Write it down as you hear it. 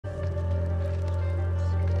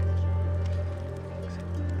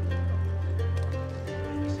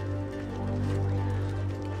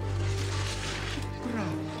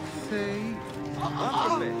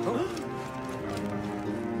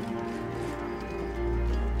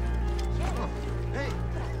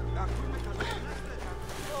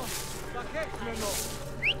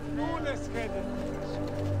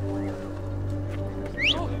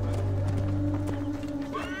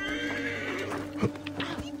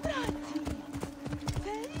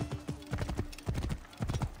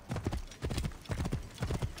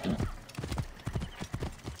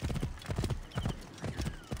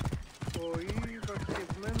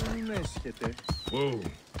Whoa.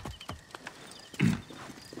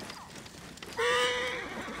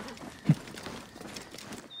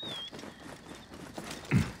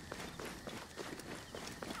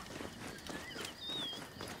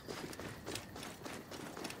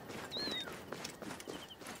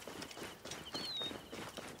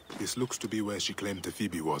 This looks to be where she claimed the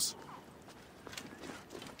Phoebe was.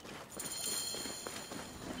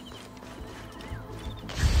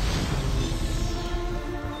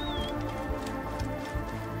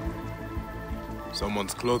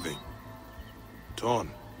 Someone's clothing.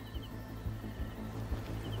 Torn.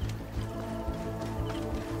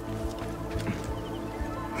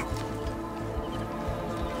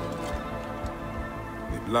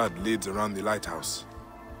 The blood leads around the lighthouse.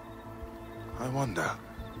 I wonder.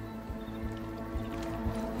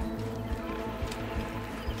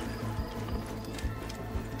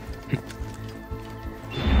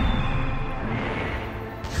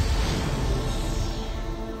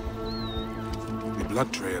 The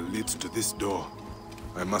blood trail leads to this door.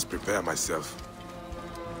 I must prepare myself.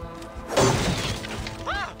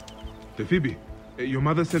 The Phoebe, your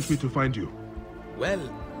mother sent me to find you. Well,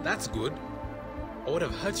 that's good. I would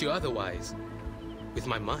have hurt you otherwise. With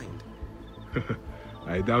my mind.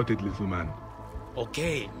 I doubt it, little man.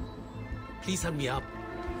 Okay. Please help me up.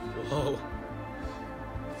 Whoa.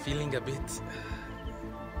 Feeling a bit...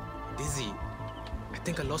 dizzy. I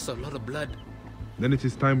think I lost a lot of blood. Then it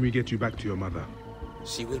is time we get you back to your mother.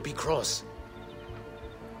 She will be cross.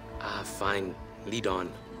 Ah, fine. Lead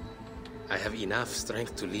on. I have enough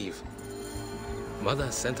strength to leave.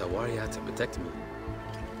 Mother sent a warrior to protect me.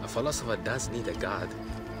 A philosopher does need a guard.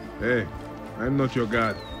 Hey, I'm not your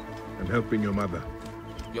guard. I'm helping your mother.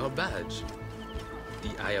 Your badge?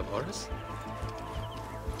 The Eye of Horus?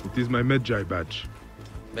 It is my Medjay badge.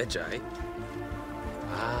 Medjay?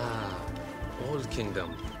 Ah, Old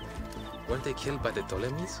Kingdom. Weren't they killed by the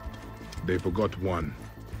Ptolemies? They forgot one.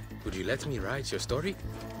 Would you let me write your story?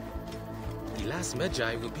 The Last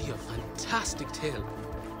Medjay will be a fantastic tale.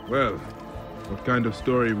 Well, what kind of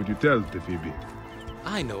story would you tell, Phoebe?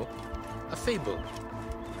 I know. A fable.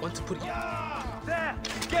 Want to put... There!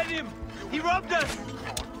 Get him! He robbed us!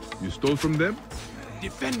 You stole from them?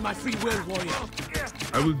 Defend my free will, warrior!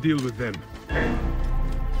 I will deal with them. Hey!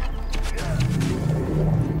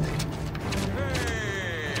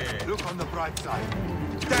 Look on the bright side.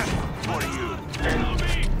 Death for you! Follow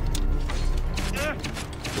me!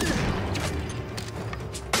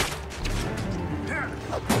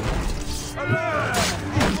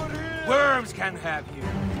 Worms can have you.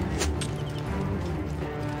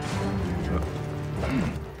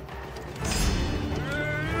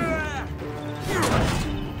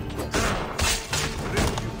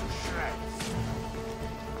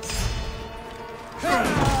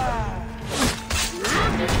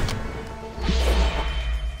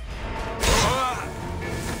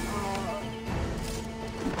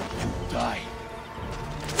 Die.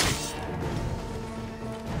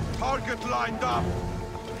 Target lined up.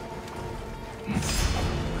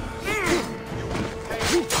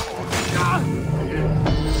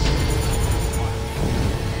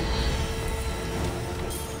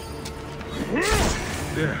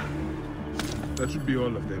 There. That should be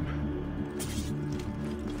all of them.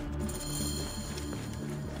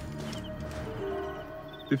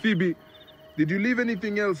 Phoebe, did you leave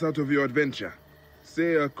anything else out of your adventure?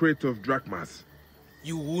 Say a crate of drachmas.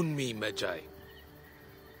 You wound me, Medjay.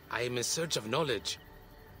 I am in search of knowledge.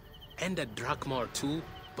 And a drachma or two,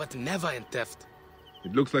 but never in theft.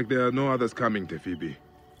 It looks like there are no others coming, Phoebe.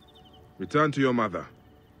 Return to your mother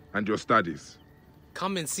and your studies.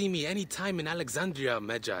 Come and see me any time in Alexandria,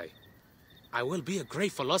 Medjay. I will be a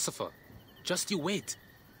great philosopher. Just you wait.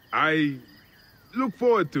 I look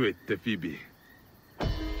forward to it, Phoebe.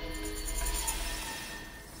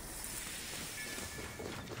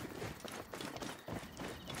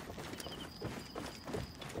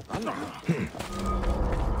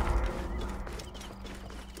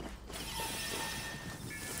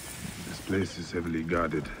 This place is heavily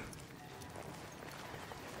guarded.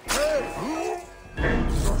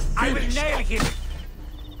 I will nail him!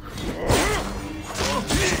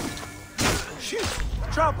 Shit!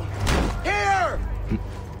 Trouble! Here!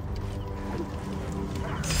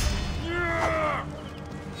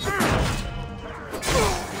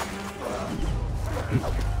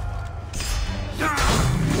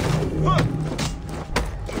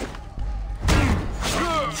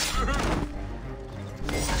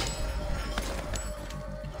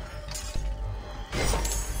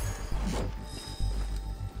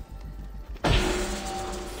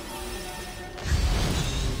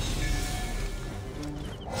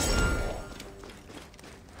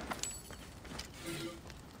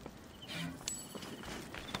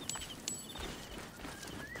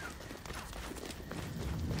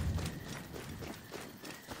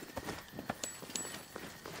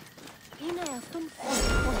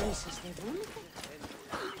 σας δεν βούλετε.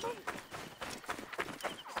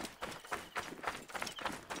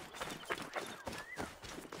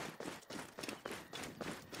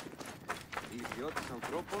 Η ιδιώτης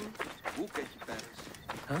ανθρώπων ούκ έχει πέρας.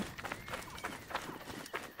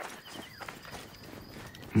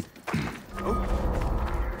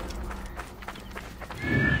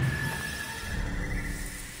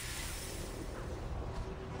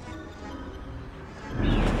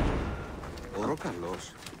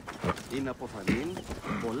 Καλός. Είναι αποθανήν,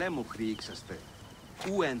 πολέμου χρήξαστε.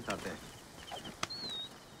 Ου ένθατε.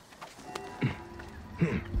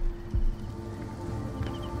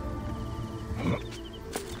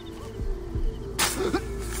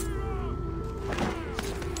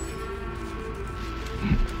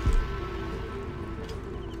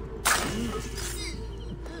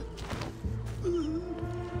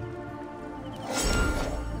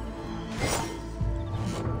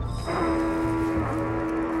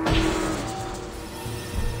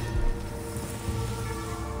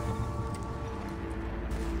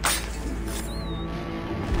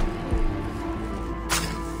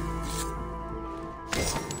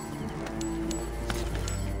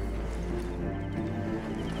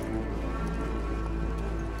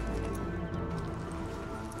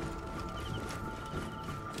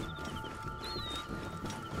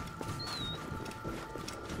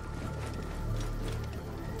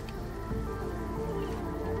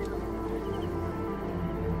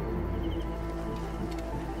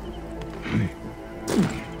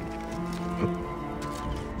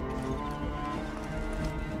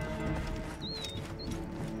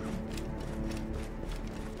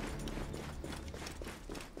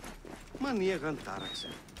 Μανίεγαν τάραξε.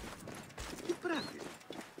 Τι πράττει.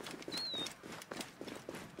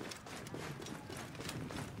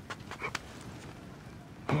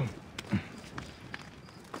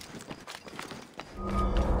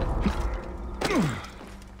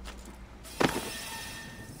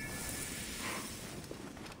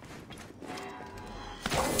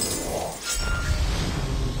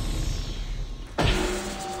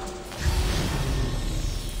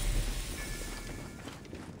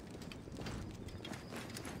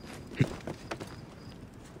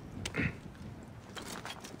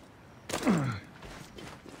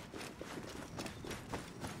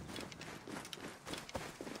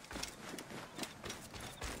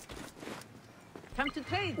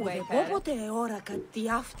 Ουδεπόποτε εόρακα τη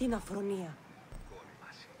αυτήν αφρονία.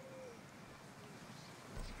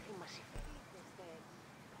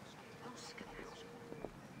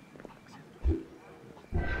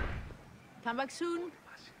 Come back soon.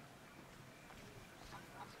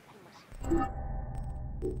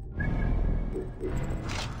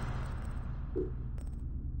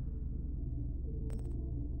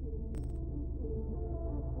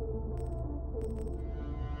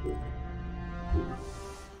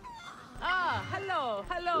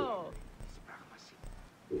 Hello.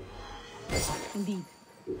 Indeed.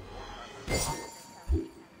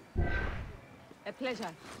 A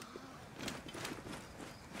pleasure.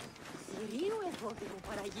 Θηρίου εδώ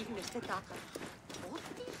παραγίγνεστε τάχα.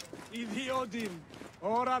 Ό,τι. Ιδιότην,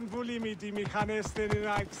 ώραν βουλήμι τη μηχανέστην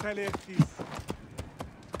να εξελεύθεις.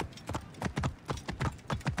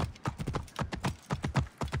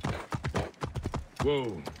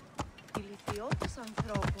 Whoa. Ηλικιώτης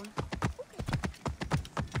ανθρώπων.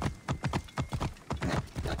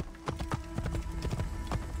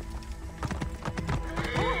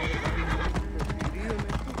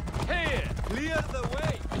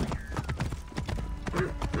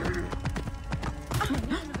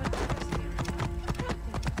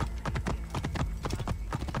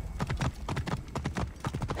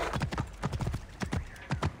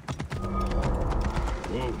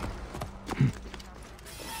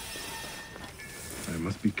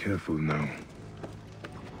 Careful now.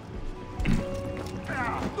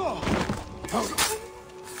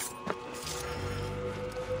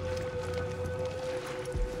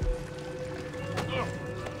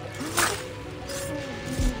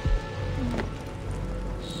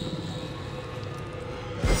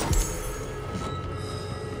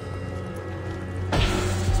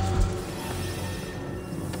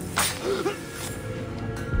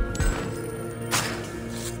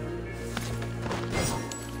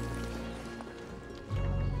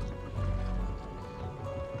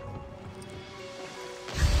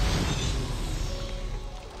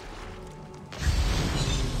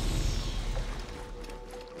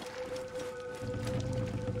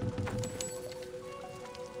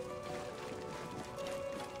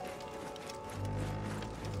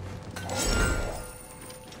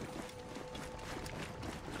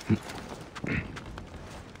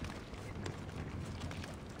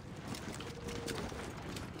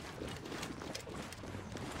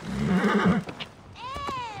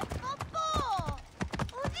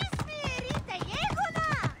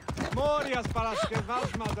 Μόριας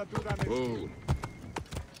παρασκευάσματα του Oh.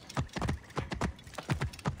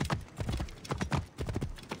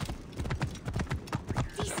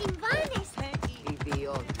 Τι συμβάνεις!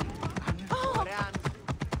 Ιδιώτη. Ωραία.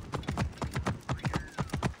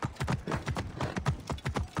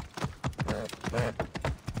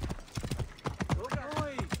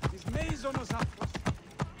 Όχι, της μέιζονος αυτός.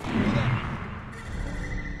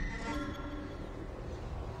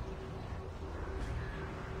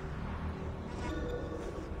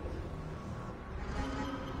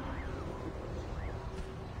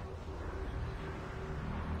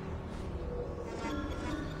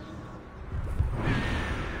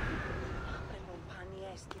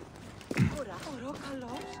 Ωρό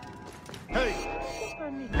καλός. Hey!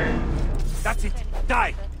 That's it!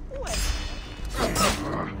 Die!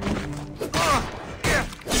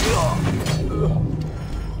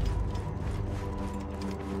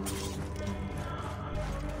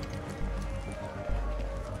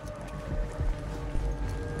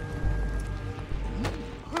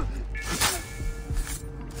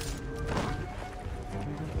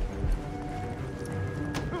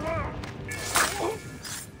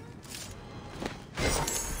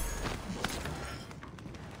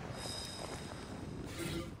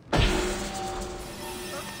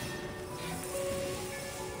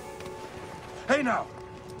 Hey now!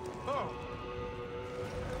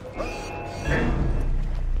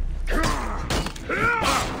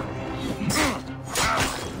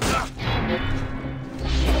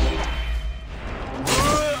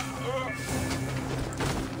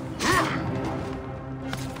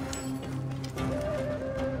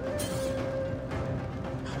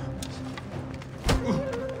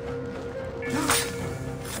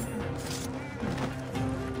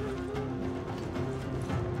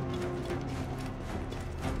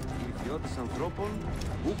 Ιδιώτης ανθρώπων,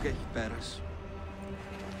 ούκ έχει πέρας.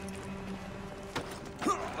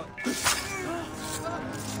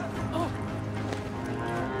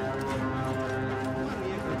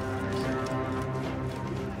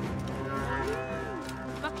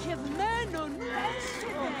 Μακευμένον,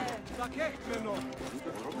 έσχεται! Δακέχμενο.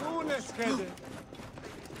 Πούν έσχεται.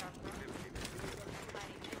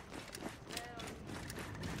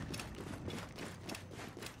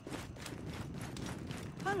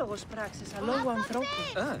 Άλογος πράξης, αλόγου ανθρώπου.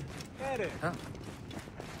 Έρε.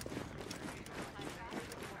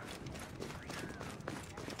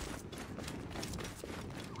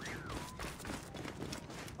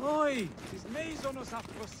 Όχι, της μέιζονος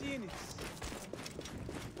αφροσύνης.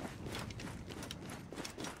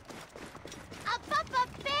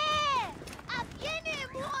 Απαπαπέ! Απγαίνε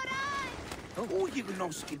μου ωράν! Πού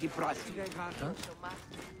γιγνώσκει την πράσινη?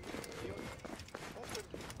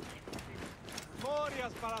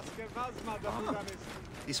 Μόριας παρασκευάσματα του γαμεστή.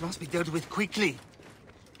 This must be dealt with quickly.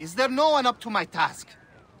 Is there no one up to my task?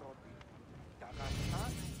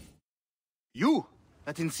 You,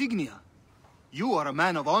 that insignia. You are a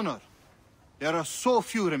man of honor. There are so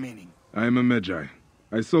few remaining. I am a Magi.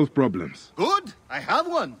 I solve problems. Good, I have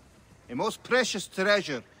one. A most precious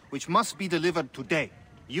treasure which must be delivered today.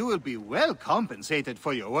 You will be well compensated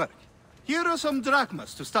for your work. Here are some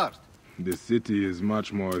drachmas to start. The city is much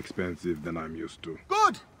more expensive than I'm used to.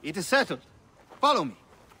 Good, it is settled. Follow me.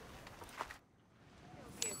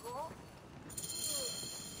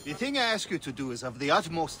 The thing I ask you to do is of the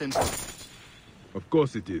utmost importance. Of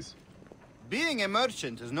course it is. Being a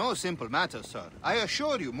merchant is no simple matter, sir. I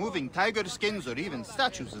assure you, moving tiger skins or even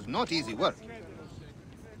statues is not easy work.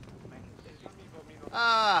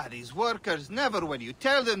 Ah, these workers never when you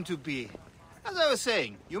tell them to be. As I was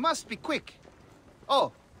saying, you must be quick. Oh,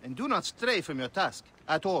 and do not stray from your task,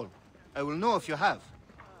 at all. I will know if you have.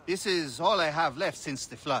 This is all I have left since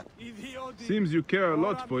the flood. Seems you care a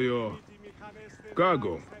lot for your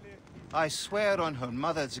cargo. I swear on her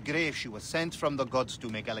mother's grave she was sent from the gods to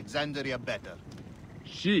make Alexandria better.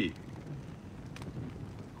 She.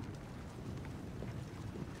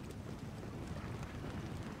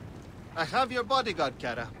 I have your bodyguard,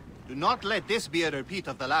 Kara. Do not let this be a repeat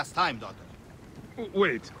of the last time, daughter.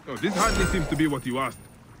 Wait. Oh, this hardly seems to be what you asked.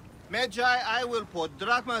 Magi, I will put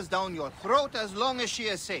drachmas down your throat as long as she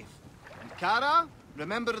is safe. And Kara,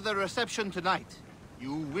 remember the reception tonight.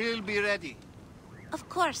 You will be ready. Of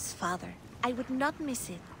course, Father. I would not miss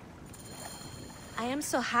it. I am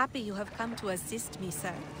so happy you have come to assist me,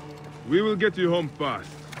 sir. We will get you home fast.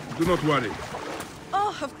 Do not worry.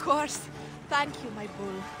 Oh, of course. Thank you, my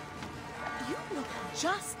bull. You look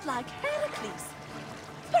just like Heracles.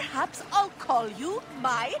 Perhaps I'll call you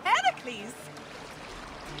my Heracles.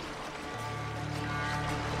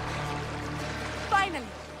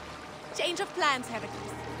 Finally. Change of plans,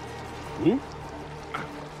 Heracles. Who?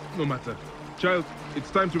 No matter. Child,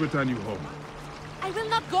 it's time to return you home. I will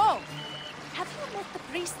not go. Have you met the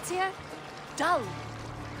priests here? Dull.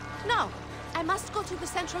 No, I must go to the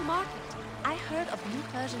central market. I heard of new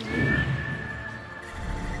Persian.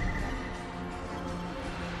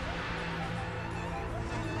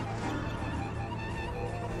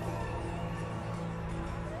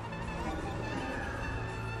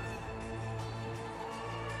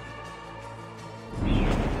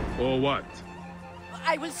 Or what?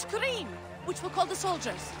 I will scream, which will call the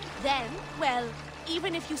soldiers. Then, well,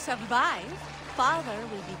 even if you survive, father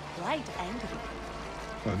will be quite angry.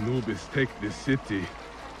 Anubis, take this city.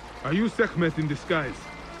 Are you Sekhmet in disguise?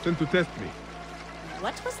 Sent to test me?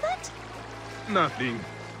 What was that? Nothing.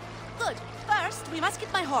 Good. First, we must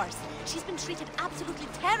get my horse. She's been treated absolutely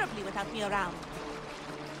terribly without me around.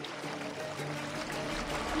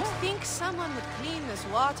 You'd think someone would clean this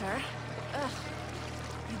water. Ugh.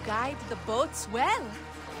 You guide the boats well.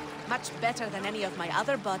 Much better than any of my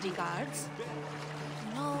other bodyguards.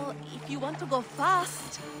 You know, if you want to go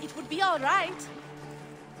fast, it would be all right.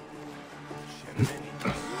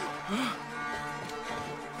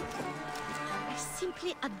 I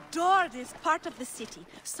simply adore this part of the city.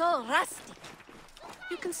 So rustic.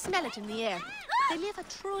 You can smell it in the air. They live a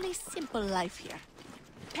truly simple life here.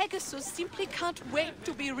 Pegasus simply can't wait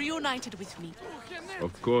to be reunited with me.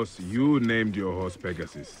 Of course, you named your horse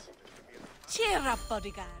Pegasus. Cheer up,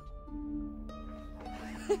 bodyguard.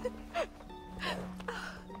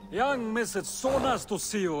 Young miss, it's so nice to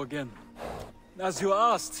see you again. As you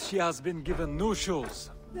asked, she has been given new shoes.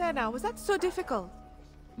 There now, was that so difficult?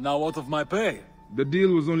 Now out of my pay. The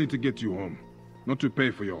deal was only to get you home, not to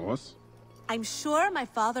pay for your horse. I'm sure my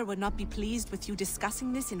father would not be pleased with you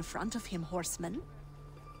discussing this in front of him, horseman.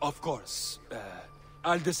 Of course.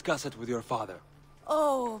 I'll discuss it with your father.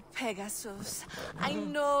 Oh, Pegasus. I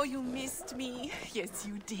know you missed me. Yes,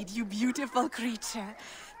 you did, you beautiful creature.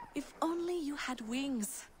 If only you had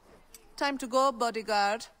wings. Time to go,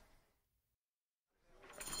 bodyguard.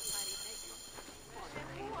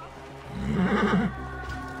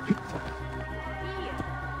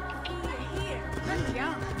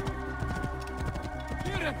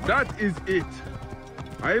 That is it.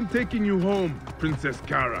 I am taking you home, Princess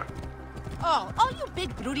Kara. Oh, all you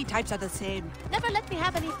big broody types are the same. Never let me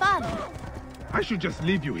have any fun. I should just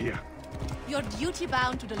leave you here. You're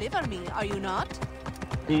duty-bound to deliver me, are you not?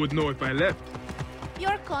 Who would know if I left?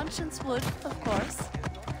 Your conscience would, of course.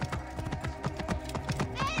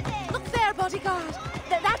 Look there, bodyguard.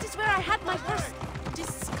 That is where I had my first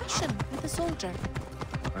discussion with the soldier.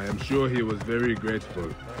 I am sure he was very grateful.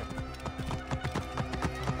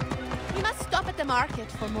 We must stop at the market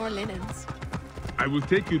for more linens. I will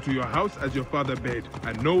take you to your house as your father bade,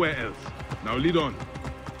 and nowhere else. Now lead on.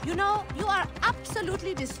 You know, you are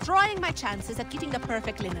absolutely destroying my chances at getting the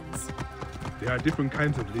perfect linens. There are different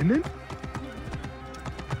kinds of linen?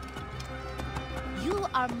 You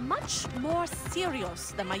are much more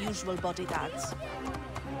serious than my usual bodyguards.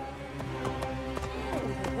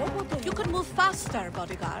 You could move faster,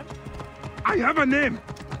 bodyguard. I have a name!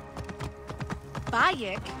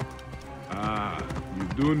 Bayek. Ah, you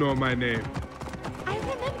do know my name. I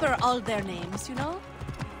remember all their names, you know?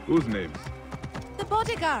 Whose names? The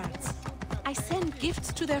bodyguards. I send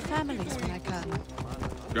gifts to their families when I come.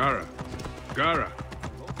 Gara. Gara.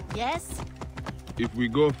 Yes? If we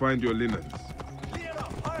go find your linens,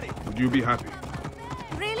 would you be happy?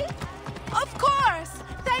 Really? Of course!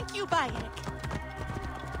 Thank you, Bayek.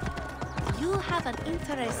 You have an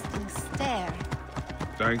interesting stare.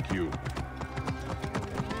 Thank you.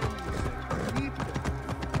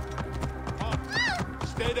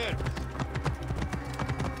 Stay there.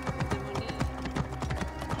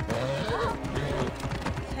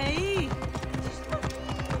 Hey!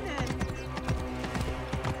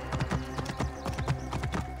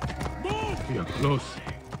 We are close.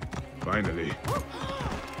 Finally.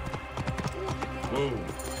 Whoa.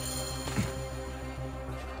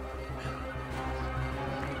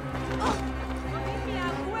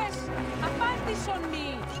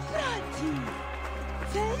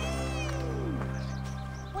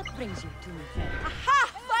 What brings you to me, friend? Aha!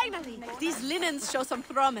 Finally! These linens show some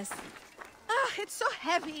promise. Ah, it's so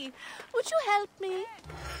heavy. Would you help me?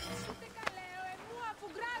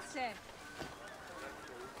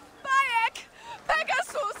 Bayek!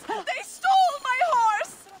 Pegasus! They stole my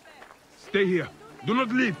horse! Stay here. Do not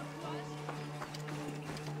leave.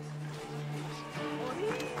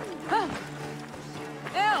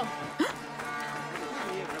 Ew!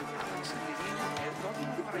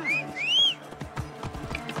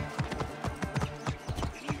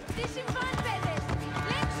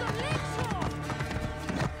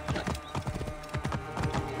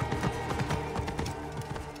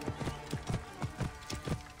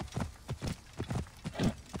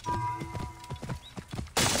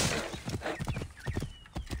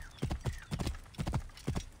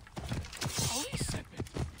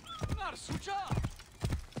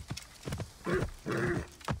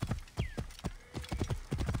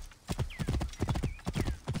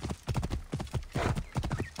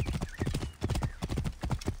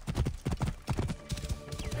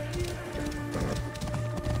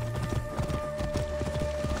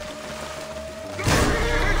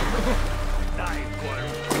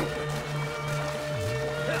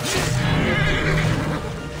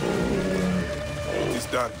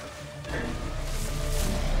 Done.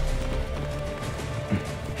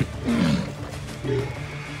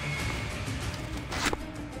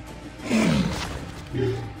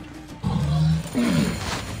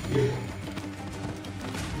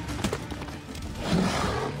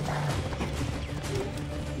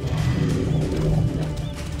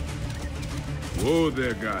 Whoa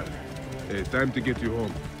there, guard. Hey, time to get you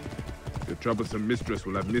home. Your troublesome mistress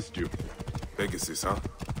will have missed you. Pegasus, huh?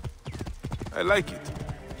 I like it.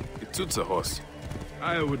 It suits a horse.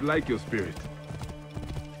 I would like your spirit.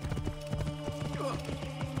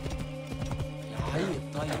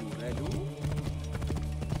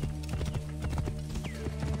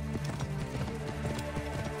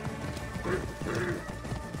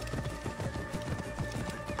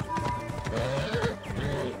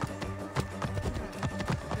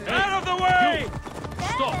 Out of the way!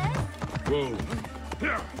 Stop! Whoa.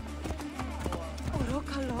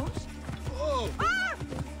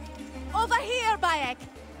 Over here, Bayek!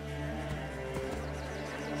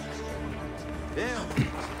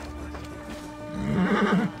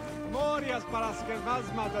 Morias para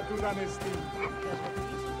skevazma da duranesti.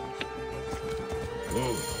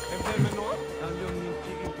 Whoa.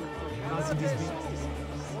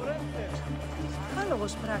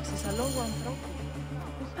 Καλώς πράξεις, αλόγου ανθρώπου.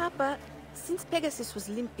 Papa, since Pegasus was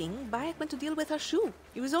limping, Bayek went to deal with her shoe.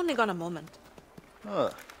 He was only gone a moment.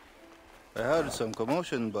 Ah. I heard some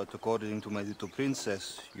commotion, but according to my little princess,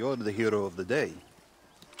 you're the hero of the day.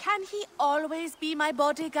 Can he always be my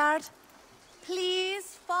bodyguard? Please,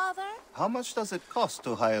 Father? How much does it cost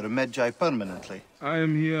to hire a Magi permanently? I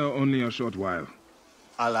am here only a short while.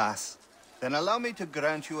 Alas. Then allow me to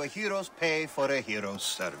grant you a hero's pay for a hero's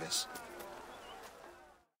service.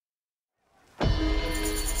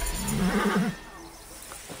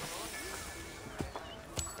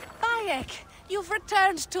 Bayek, you've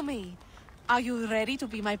returned to me. Are you ready to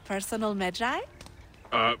be my personal Magi?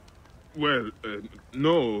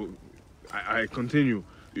 No. I continue.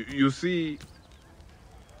 You see...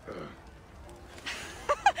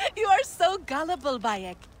 You are so gullible,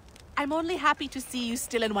 Bayek. I'm only happy to see you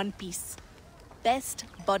still in one piece. Best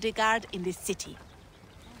bodyguard in the city.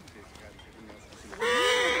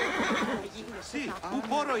 Sí, πού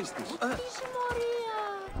πόρο είστε?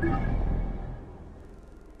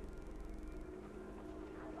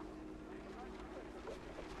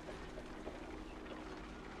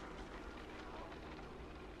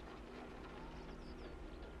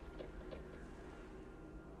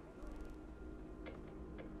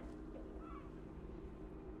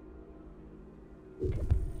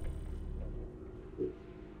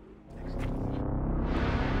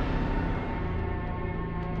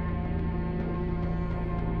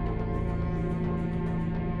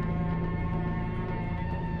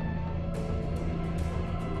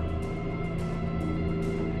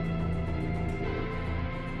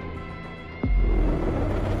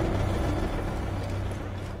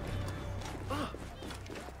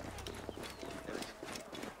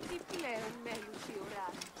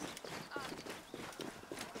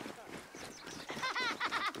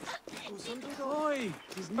 Oi,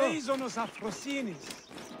 τις μέιζονος αφροσύνης.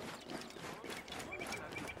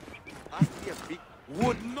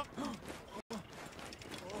 Would not...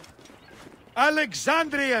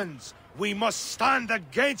 Alexandrians! We must stand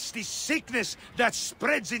against the sickness that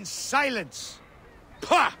spreads in silence.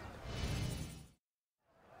 Pah!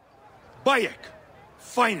 Bayek!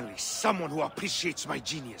 Finally, someone who appreciates my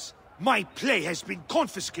genius. My play has been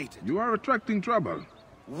confiscated. You are attracting trouble.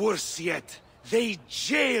 Worse yet, they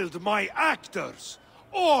jailed my actors,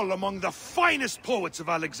 all among the finest poets of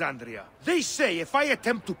Alexandria. They say if I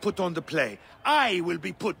attempt to put on the play, I will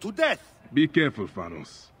be put to death. Be careful,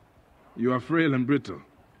 Phanos. You are frail and brittle.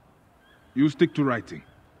 You stick to writing,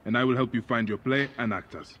 and I will help you find your play and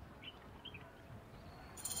actors.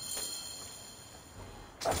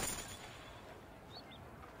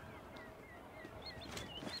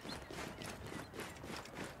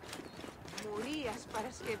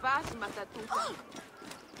 Παρασκευάσματα του.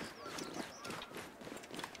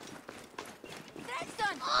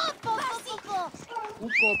 Τρέξτον! Πόπο! Ου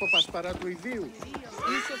κόποπας παρά του ιδίου.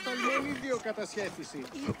 Ήσασταν με ίδιο κατασχέθηση.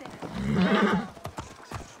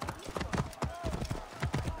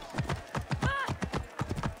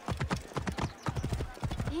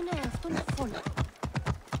 Είναι αυτόν φόλο.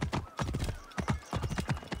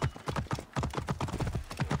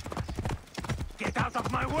 Get out of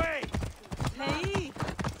my way! Hey!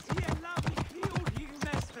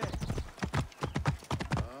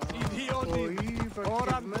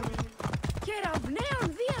 Κεραυναίων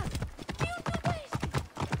δία! Ποιον του πέστη!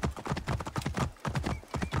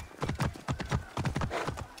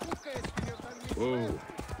 Whoa.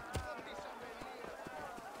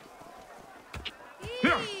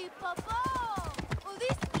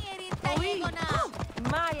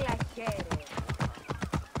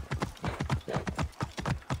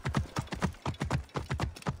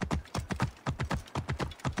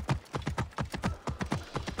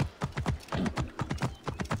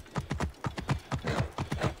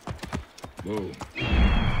 Whoa.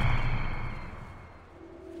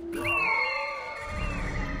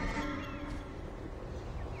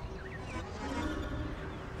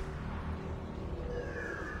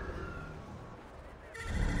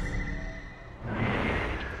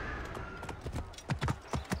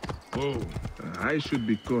 Whoa. I should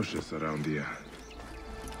be cautious around here.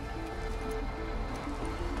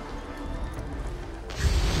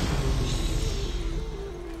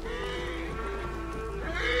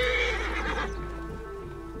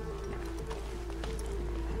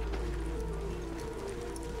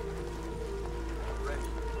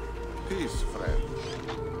 Peace, friend.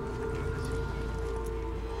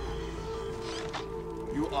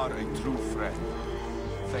 You are a true friend.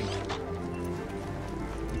 Thank you.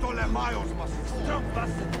 Ptolemy must stop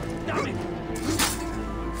us. Damn it!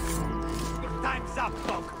 Your time's up,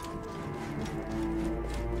 dog.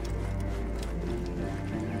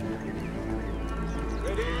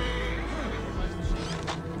 Ready?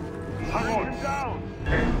 Hang on down.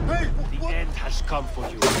 Hey, the end has come for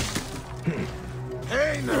you.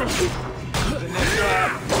 Hey, now!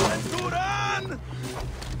 Duran!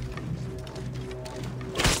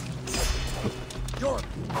 You're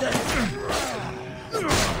dead.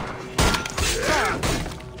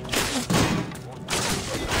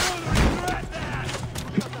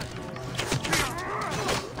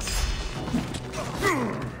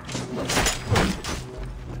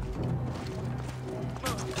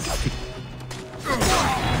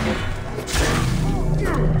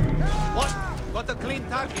 Got a clean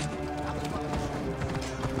target.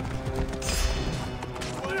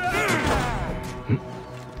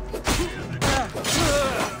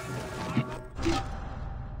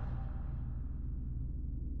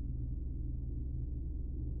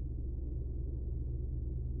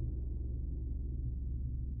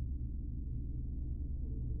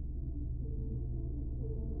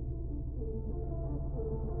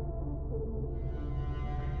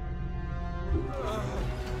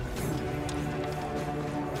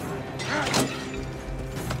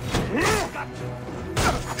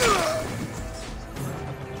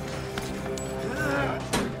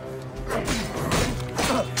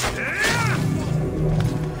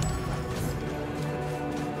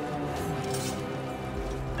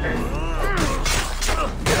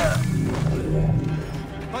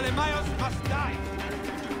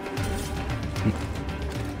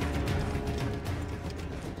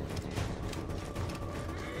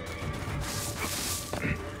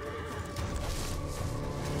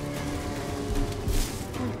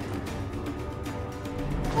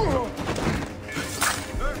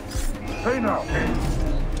 Hey now!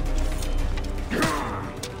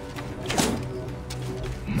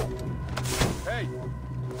 Hey!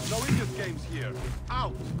 No idiot games here.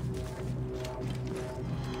 Out!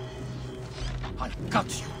 I'll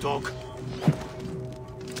gut you, dog.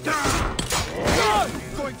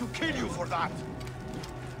 I'm going to kill you for that!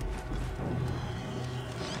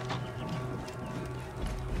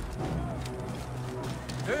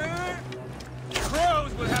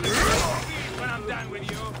 Crows will have a feed when I'm done with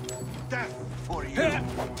you. Death for you!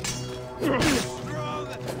 Strong,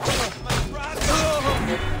 my brother.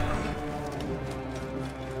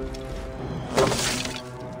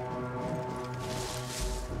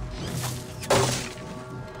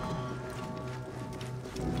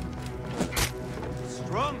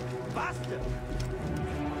 Strong bastard.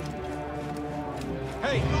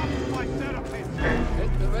 Hey! Not my therapist!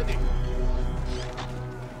 Get ready!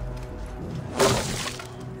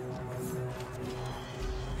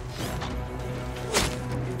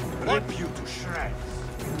 Rip you to shreds.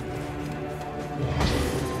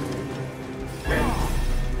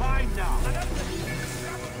 Mine now.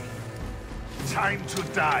 Time to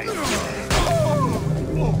die.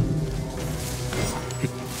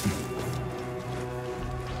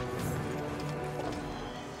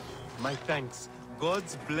 My thanks.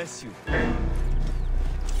 Gods bless you.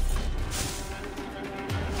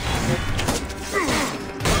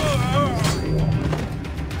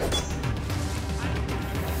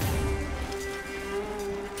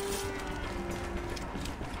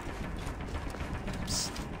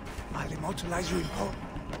 I'll immortalize you in poem.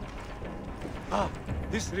 Ah,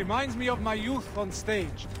 this reminds me of my youth on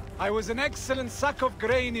stage. I was an excellent sack of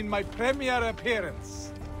grain in my premiere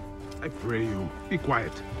appearance. I pray you, be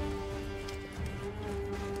quiet.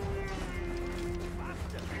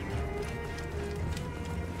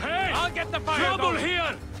 get the fire Trouble going.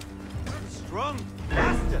 here! Strong,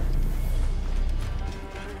 faster.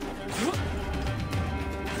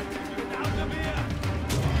 Get out of here!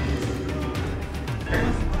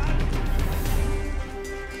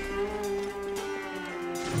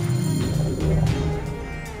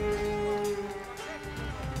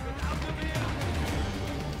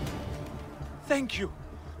 Thank you.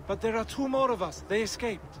 But there are 2 more of us. They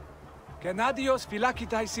escaped. Gennadios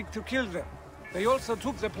Philakitai seek to kill them. They also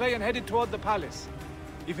took the play and headed toward the palace.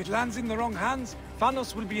 If it lands in the wrong hands,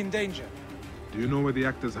 Phanos will be in danger. Do you know where the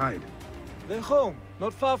actors hide? They're home,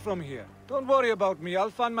 not far from here. Don't worry about me. I'll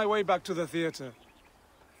find my way back to the theater.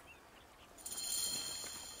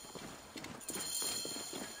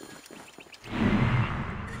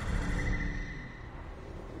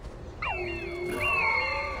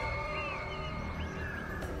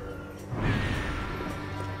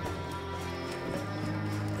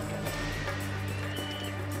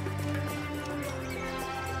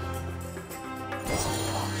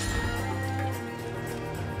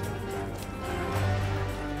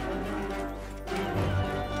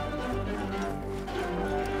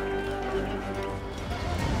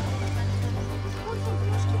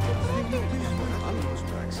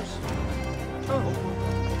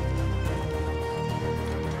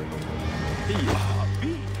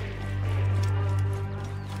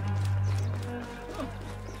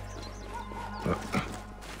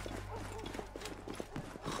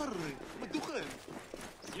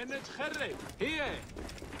 Here!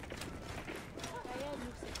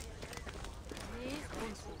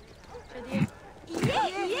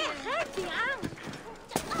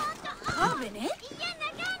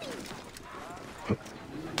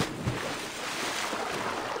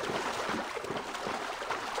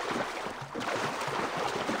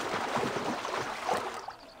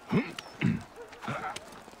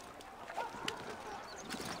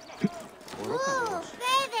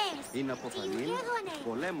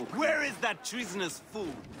 Where is that treasonous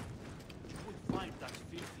fool? You will find that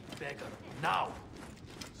filthy beggar now.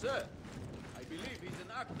 Sir, I believe he's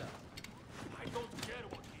an actor. I don't care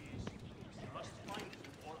what he is. You must find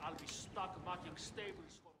him or I'll be stuck marking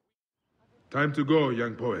stables for... Time to go,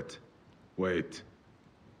 young poet. Wait.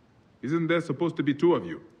 Isn't there supposed to be 2 of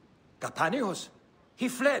you? Gapanios? He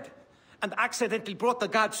fled, and accidentally brought the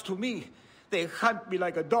gods to me. They hunt me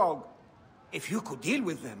like a dog. If you could deal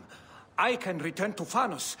with them, I can return to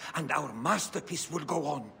Phanos, and our masterpiece will go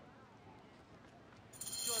on.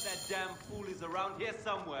 Sure that damn fool is around here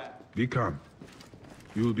somewhere. Be calm.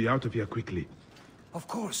 You will be out of here quickly. Of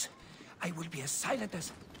course. I will be as silent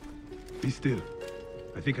as... Be still.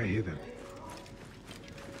 I think I hear them.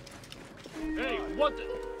 Hey, what?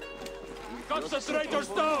 Got the traitors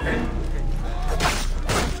down!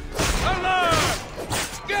 Alert!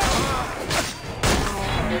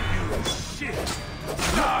 Shit!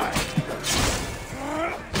 Die!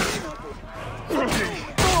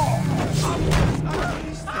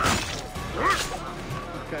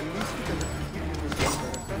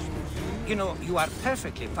 You know, you are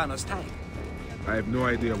perfectly Phanos type. I have no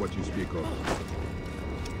idea what you speak of.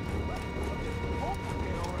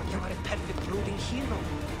 You are a perfect brooding hero.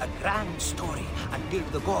 A grand story until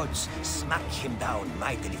the gods smack him down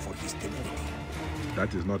mightily for his temerity.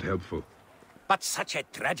 That is not helpful. But such a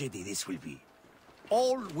tragedy this will be.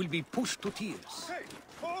 All will be pushed to tears. Hey,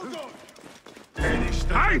 hold on! Finish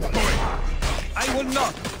the... Hide, boy! I will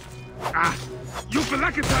not! Ah! You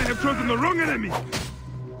Philakitai have chosen the wrong enemy!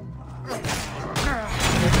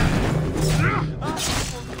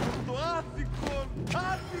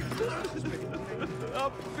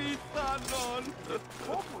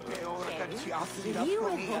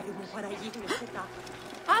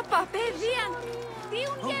 Απα, παιδεία! Τι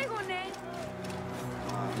ουν γέγονε!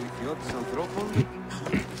 Αληθιώτης ανθρώπων.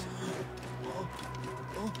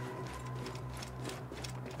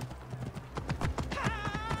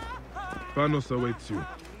 Phanos awaits you.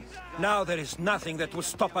 Now there is nothing that will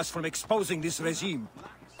stop us from exposing this regime.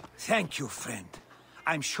 Thank you, friend.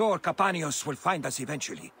 I'm sure Capanios will find us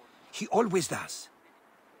eventually. He always does.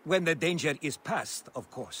 When the danger is past, of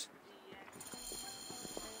course.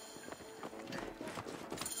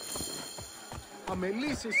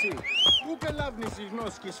 Αμελής εσύ, πού καλάβνεις οι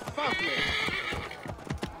γνώσκες φαύλες.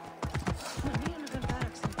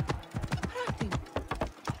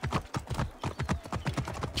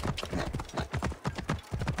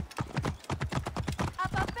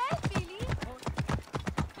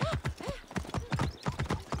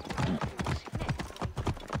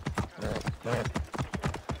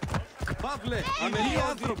 Παύλε, αμελή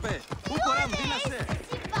άνθρωπε, πού κοραμβίνασε.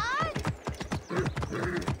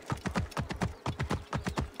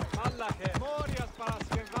 Μάλαχε, μόριας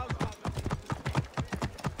παρασκευάσματα.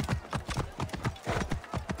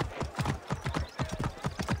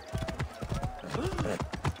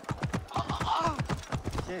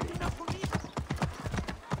 χέρι.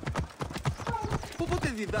 Πότε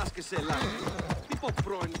διδάσκεσαι σε Ελλάδα. Τι πω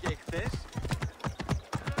πρώην και εχθές.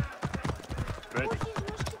 Ready.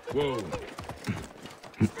 Whoa.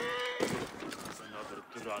 Another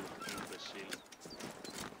drunk imbecile.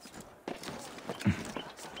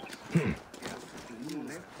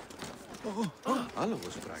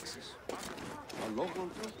 Άλογος πράξης.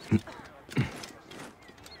 Αλόγων του.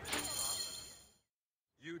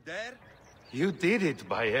 You dare? You did it,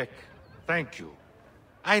 Bayek. Thank you.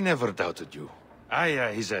 I never doubted you. Aya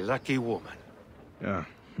is a lucky woman. Yeah.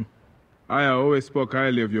 Aya always spoke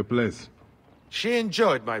highly of your place. She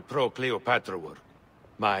enjoyed my pro-Cleopatra work.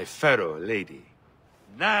 My pharaoh lady.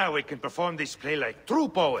 Now we can perform this play like true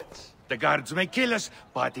poets. The guards may kill us,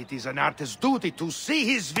 but it is an artist's duty to see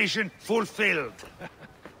his vision fulfilled.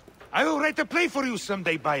 I will write a play for you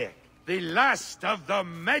someday, Bayek. The last of the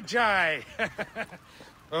Magi.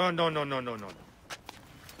 Oh, no.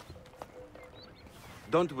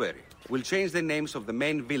 Don't worry. We'll change the names of the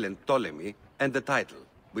main villain, Ptolemy, and the title.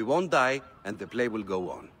 We won't die, and the play will go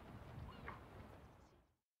on.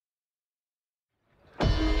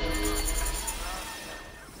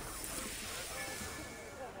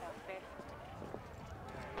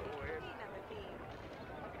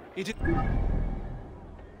 It is...